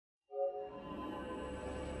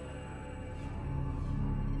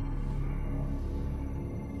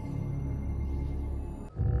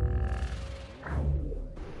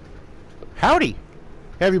Howdy!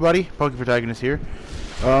 Hey everybody, Poke Protagonist here.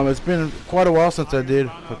 It's been quite a while since I did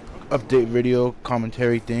an update video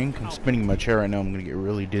commentary thing. I'm spinning my chair right now, I'm gonna get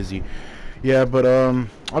really dizzy. Yeah, but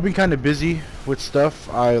I've been kind of busy with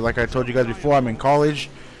stuff. Like I told you guys before, I'm in college.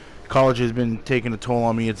 College has been taking a toll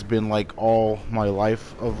on me. It's been like all my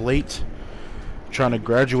life of late. Trying to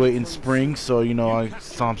graduate in spring, so you know,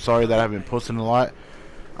 I'm sorry that I haven't been posting a lot.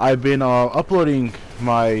 I've been uploading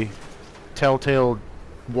my Telltale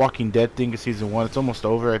Walking Dead thing, season 1. It's almost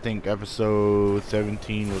over. I think episode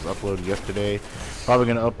 17 was uploaded yesterday. Probably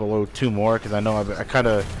gonna upload 2 more because I know I kind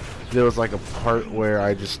of, there was like a part where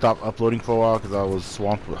I just stopped uploading for a while because I was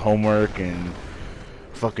swamped with homework and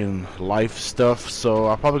fucking life stuff. So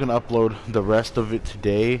I'm probably gonna upload the rest of it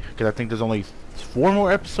today because I think there's only 4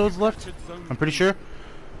 more episodes left, I'm pretty sure.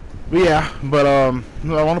 But yeah, but I want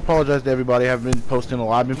to apologize to everybody. I haven't been posting a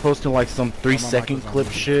lot. I've been posting like some 3-second clip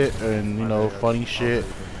shit and, you know, funny shit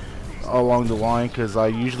along the line because I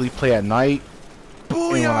usually play at night.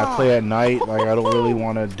 And when I play at night, like, I don't really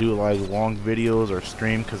want to do like long videos or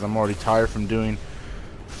stream because I'm already tired from doing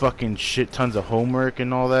fucking shit tons of homework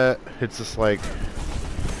and all that. It's just like,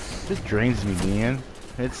 it just drains me, man.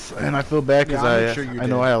 And I feel bad because I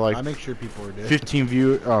know I have like 15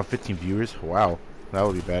 viewers. Wow. That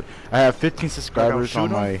would be bad. I have 15 subscribers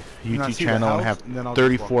on my YouTube channel and have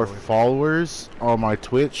 34 followers on my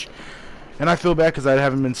Twitch. And I feel bad because I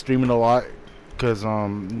haven't been streaming a lot because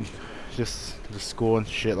just school and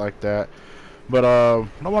shit like that. But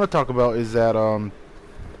what I want to talk about is that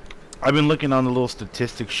I've been looking on the little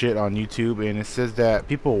statistic shit on YouTube, and it says that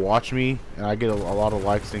people watch me and I get a lot of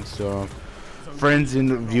likes thanks to friends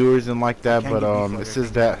and viewers and like that. But it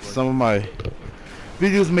says that some of my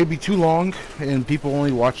videos may be too long and people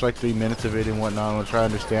only watch like 3 minutes of it and whatnot. I'm gonna try to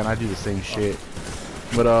understand. I do the same shit,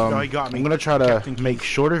 but I'm gonna try to make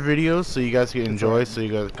shorter videos so you guys can enjoy. So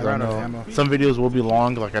you guys, cause I know some videos will be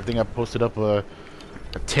long. Like I think I posted up a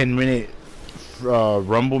 10-minute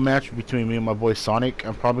rumble match between me and my boy Sonic.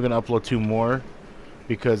 I'm probably gonna upload 2 more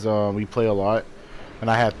because we play a lot, and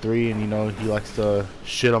I had 3, and you know he likes to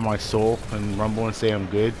shit on my soul and rumble and say I'm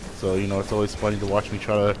good. So you know it's always funny to watch me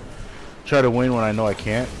try to win when I know I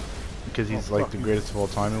can't, because he's like the greatest of all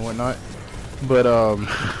time and whatnot. But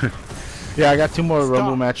yeah, I got 2 more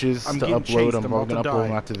rumble matches to upload. I'm probably gonna upload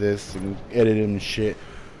them after this and edit them and shit.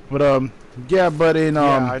 But yeah, but in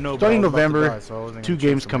starting November, 2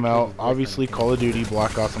 games come out. Obviously Call of Duty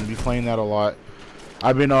Black Ops. I'm gonna be playing that a lot.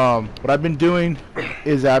 I've been what I've been doing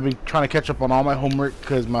is I've been trying to catch up on all my homework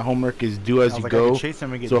because my homework is due as you go. So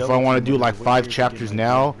if I want to do like 5 chapters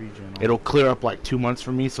now, it'll clear up like 2 months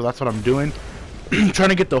for me. So that's what I'm doing. Trying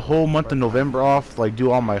to get the whole month of November off, like do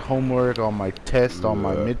all my homework, all my tests, all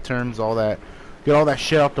my midterms, all that, get all that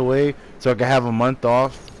shit out the way so I can have a month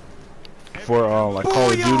off for like Call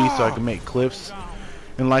of Duty, so I can make clips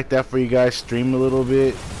and like that for you guys, stream a little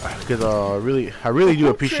bit, because I really do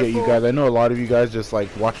appreciate you guys. I know a lot of you guys just like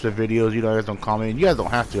watch the videos, you guys don't comment. You guys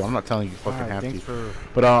don't have to. I'm not telling you fucking have to,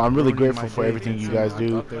 but I'm really grateful for everything you guys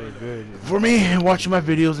do for me, watching my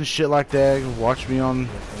videos and shit like that. Watch me on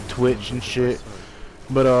Twitch and shit.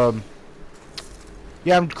 But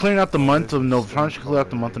yeah, I'm clearing out the month of November. Trying to clear out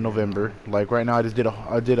the month of November. Like right now,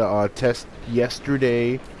 I did a test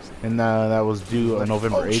yesterday, and that was due on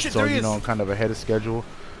November 8th, so you know I'm kind of ahead of schedule.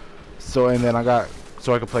 So and then I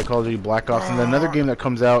could play Call of Duty Black Ops, and then another game that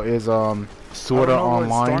comes out is Sorta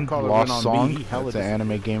Online Lost Song. It's an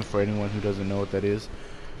anime game for anyone who doesn't know what that is.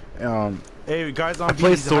 Hey guys, I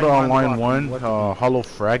played Sorta Online 1 Hollow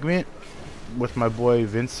Fragment with my boy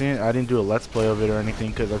Vincent. I didn't do a let's play of it or anything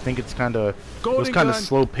because I think it was kind of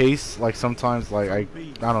slow pace. Like sometimes, like I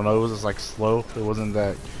don't know, it was just like slow. It wasn't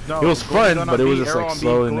that. It was fun, but it was just like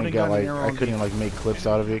slow, and it got like I couldn't like make clips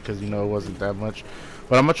out of it because you know it wasn't that much.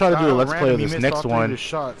 But I'm gonna try to do a let's play of this next one.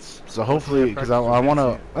 So hopefully, because I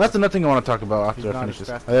wanna. That's another thing I want to talk about after I finish this.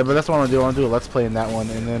 But that's what I want to do. I want to do a let's play in that one,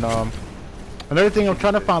 and then another thing, I'm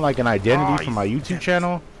trying to find like an identity for my YouTube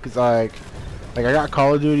channel, because like I got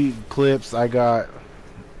Call of Duty clips, I got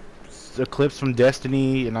the clips from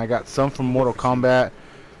Destiny, and I got some from Mortal Kombat,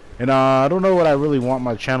 and I don't know what I really want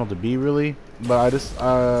my channel to be really, but I just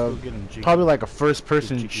probably like a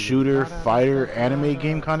first-person shooter fighter anime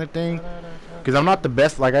game kind of thing. Because I'm not the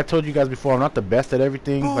best, like I told you guys before, I'm not the best at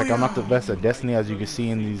everything. Like I'm not the best at Destiny, as you can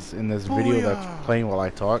see in this video that's playing while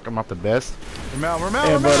I talk. I'm not the best. But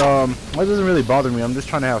that doesn't really bother me. I'm just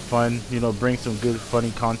trying to have fun, you know, bring some good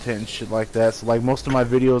funny content and shit like that. So like most of my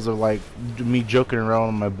videos are like me joking around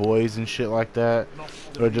with my boys and shit like that,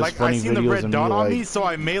 or just like, funny videos of me like so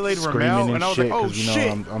I meleeed screaming and shit, like, because you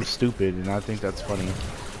know I'm stupid, and I think that's funny.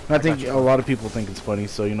 And I think a lot of people think it's funny,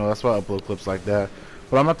 so you know that's why I upload clips like that.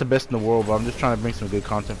 But I'm not the best in the world, but I'm just trying to bring some good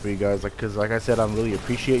content for you guys. Cause like I said, I really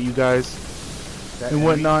appreciate you guys and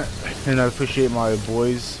whatnot, and I appreciate my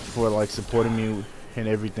boys for like supporting me and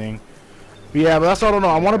everything. But yeah, but that's all I don't know.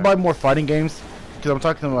 I want to buy more fighting games because I'm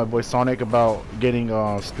talking to my boy Sonic about getting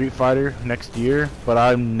Street Fighter next year. But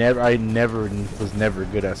I never was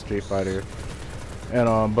good at Street Fighter.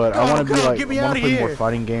 And but I want to be like, I want to play more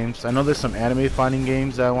fighting games. I know there's some anime fighting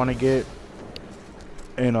games that I want to get.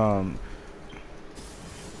 And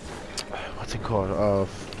what's it called?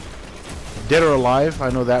 Dead or Alive. I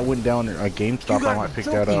know that went down at GameStop. I might pick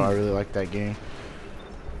that up. I really like that game.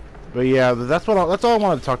 But yeah, that's all I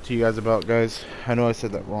wanted to talk to you guys about, guys. I know I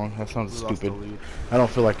said that wrong. That sounds stupid. I don't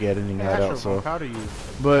feel like editing that out. So,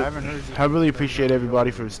 but I really appreciate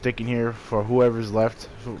everybody for sticking here. For whoever's left,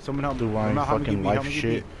 someone help do my fucking life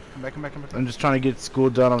shit. I'm just trying to get school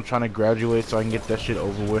done. I'm trying to graduate so I can get that shit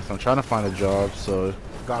over with. I'm trying to find a job, so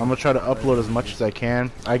I'm gonna try to upload as much as I can.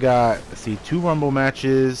 I got, let's see, 2 Rumble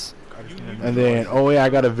matches. And then, oh yeah, I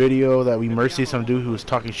got a video that we mercied some dude who was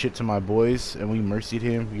talking shit to my boys, and we mercied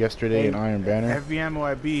him yesterday in Iron Banner.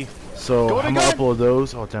 FVMOIB. So I'm gonna upload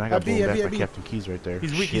those. Oh, then I got blown back by Captain Keys right there.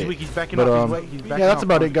 He's weak. Shit. He's weak. He's backing up. He's backing yeah, that's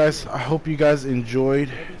about it, guys. I hope you guys enjoyed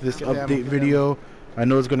this update video. I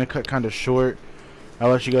know it's gonna cut kind of short. I'll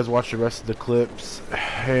let you guys watch the rest of the clips,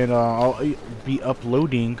 and I'll be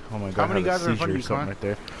uploading. Oh my god, how many guys are in front of you, something right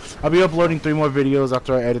there. I'll be uploading 3 more videos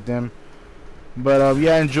after I edit them. But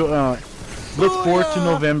yeah, enjoy. Look forward to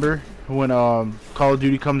November when Call of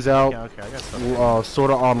Duty comes out. Yeah, okay, I got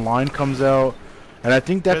Sorta Online comes out, and I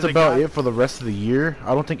think that's about it for the rest of the year.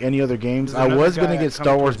 I don't think any other games. I was gonna get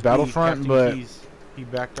Star Wars Battlefront, but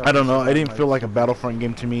I don't know. It didn't feel like a Battlefront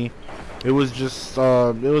game to me. It was just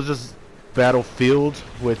Battlefield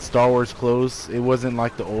with Star Wars clothes. It wasn't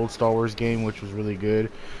like the old Star Wars game, which was really good.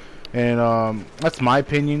 And that's my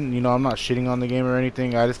opinion. You know, I'm not shitting on the game or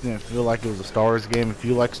anything. I just didn't feel like it was a Star Wars game. If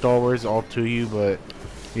you like Star Wars, all to you. But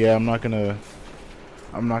yeah, I'm not gonna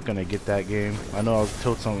get that game. I know I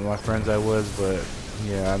told some of my friends I was, but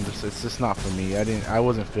yeah, it's just not for me. I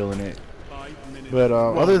wasn't feeling it. But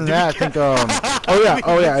other than that, I think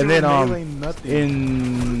oh yeah, and then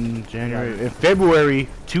in February,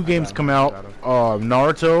 2 games come out.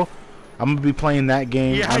 Naruto. I'm gonna be playing that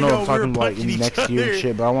game. Yeah, I know I'm talking like next year and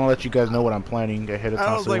shit, but I want to let you guys know what I'm planning ahead of time.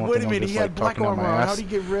 I was like, wait a minute, he had black armor on. How'd he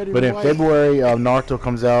get red and white? But in February, Naruto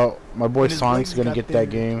comes out. My boy Sonic's gonna get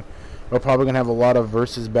that game. We're probably gonna have a lot of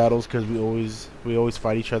versus battles because we always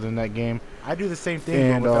fight each other in that game. I do the same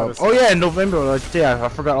thing. And oh yeah, in November, yeah, I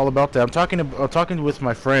forgot all about that. I'm talking with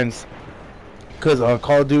my friends because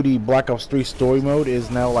Call of Duty Black Ops 3 story mode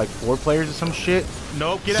is now like 4 players or some shit.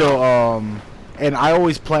 Nope, get out. And I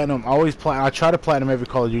always platinum. I try to platinum every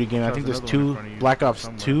Call of Duty game. I think there's 2 Black Ops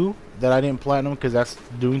 2 that I didn't platinum because that's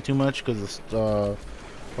doing too much because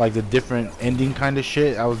like the different ending kind of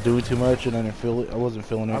shit. I was doing too much and I didn't feel it. I wasn't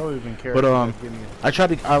feeling it. I don't even care. But I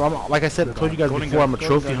tried to. Like I said, I told you guys before, I'm a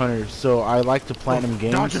trophy hunter, so I like to platinum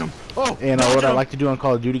games. And what I like to do on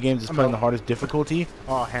Call of Duty games is play on the hardest difficulty.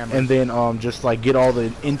 And then just like get all the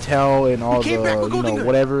intel and all the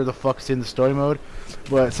whatever the fuck's in the story mode.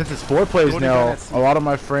 But since it's 4 players now, a lot of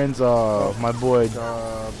my friends, my boy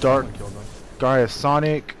Dark Guy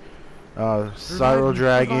Sonic, Cyro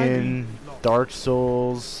Dragon, Dark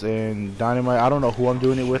Souls, and Dynamite. I don't know who I'm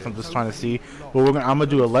doing it with. I'm just trying to see. But I'm gonna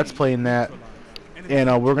do a let's play in that, and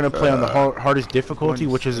we're gonna play on the hardest difficulty,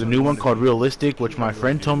 which is a new one called Realistic. Which my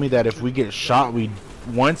friend told me that if we get shot,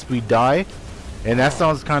 once we die, and that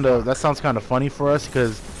sounds kind of funny for us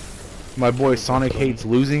because my boy Sonic hates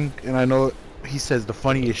losing, and I know. He says the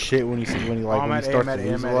funniest shit when he starts to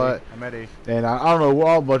lose a lot. And I don't know, we're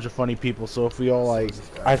all a bunch of funny people, so if we all like,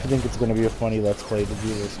 I think it's gonna be a funny let's play to do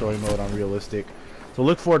the story mode on Realistic. So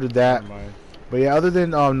look forward to that. But yeah, other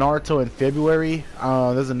than Naruto in February,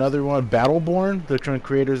 there's another one, Battleborn, the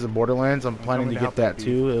creators of Borderlands. I'm planning to get that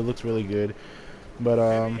too. It looks really good. But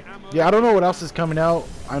yeah, I don't know what else is coming out.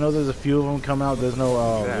 I know there's a few of them come out. There's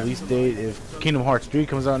no release date. If Kingdom Hearts 3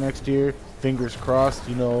 comes out next year, fingers crossed,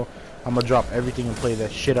 you know, I'm gonna drop everything and play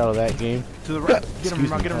that shit out of that game. To the right. Get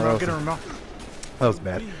him around, get him around, get him around. That was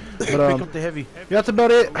bad. But pick up the heavy. Yeah, that's about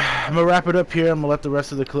it. I'm gonna wrap it up here. I'm gonna let the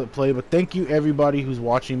rest of the clip play. But thank you everybody who's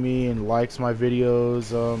watching me and likes my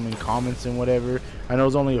videos, and comments and whatever. I know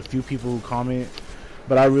there's only a few people who comment,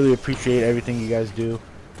 but I really appreciate everything you guys do.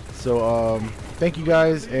 So thank you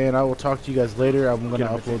guys, and I will talk to you guys later. I'm gonna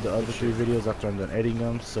upload the other 3 videos after I'm done editing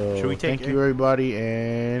them. So thank you everybody,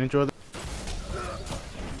 and enjoy the.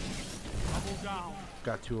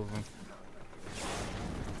 Got 2 of them.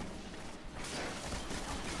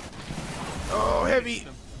 Oh, heavy!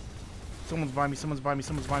 Someone's by me, someone's by me,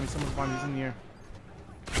 someone's by me, someone's by me, he's in the air.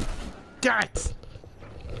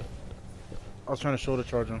 was trying to shoulder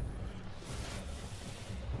charge him.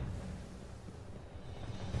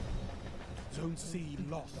 Zone C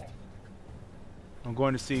lost. I'm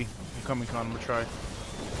going to see. I'm coming, Con. I'm gonna try.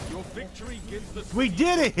 Your victory gives the. We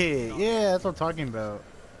did it! Yeah, that's what I'm talking about.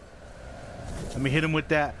 Let me hit him with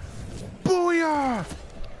that. Booyah!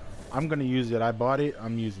 I'm gonna use it. I bought it.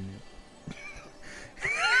 I'm using it.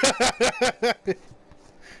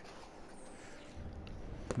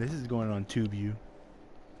 This is going on TubeView.